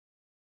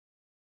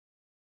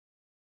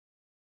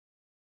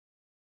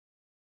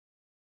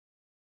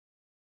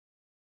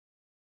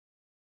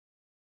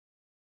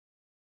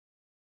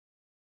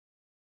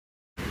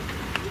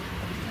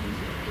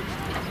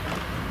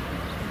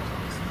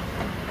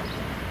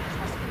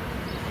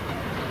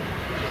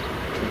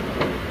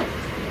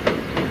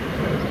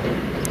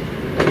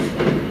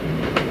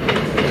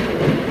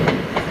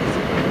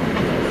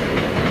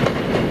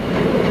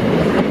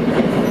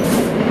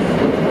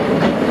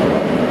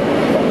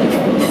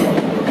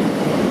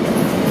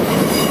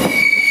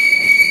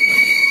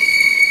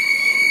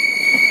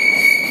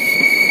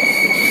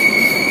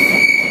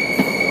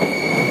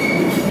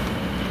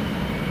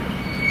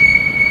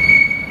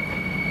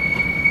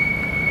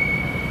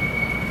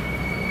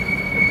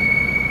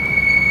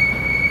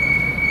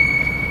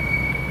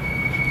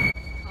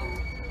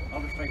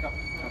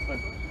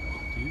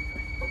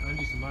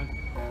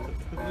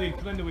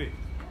come in the way.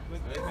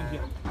 Come in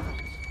here.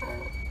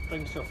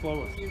 Bring yourself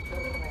forward.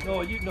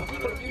 No, you no.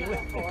 You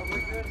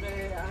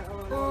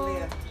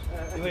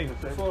wait.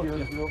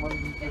 Forward.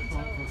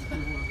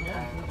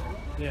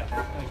 Yeah,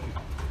 thank you.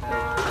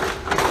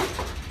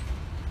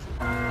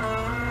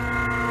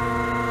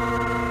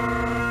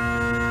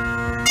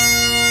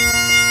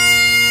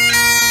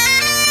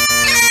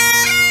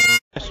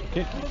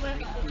 Okay.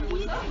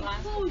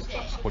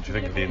 What do you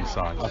think of the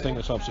inside? I think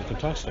it's absolutely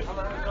fantastic.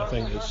 I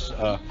think it's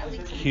a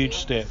huge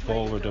step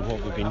forward in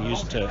what we've been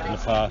used to in the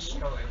past,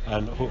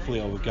 and hopefully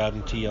it will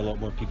guarantee a lot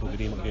more people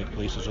being able to get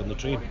places on the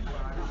train.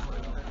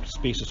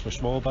 Spaces for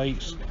small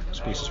bikes,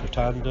 spaces for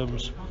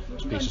tandems,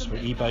 spaces for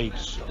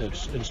e-bikes.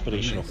 It's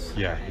inspirational.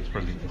 Yeah, it's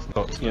brilliant.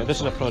 Yeah,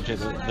 this is a project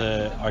that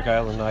the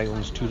Argyll and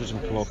Islands Tourism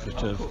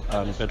Cooperative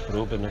and Bid for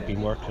Oban have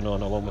been working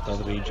on along with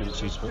other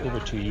agencies for over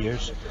 2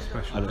 years,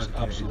 and it's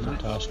absolutely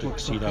fantastic to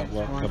see that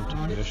work come to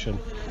fruition.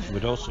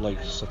 We'd also like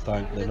to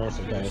thank the North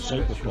Argyll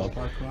Cyclists Club,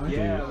 who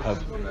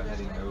have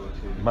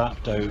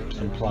mapped out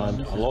and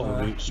planned a lot of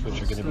routes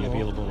which are going to be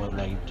available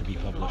online to be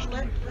published.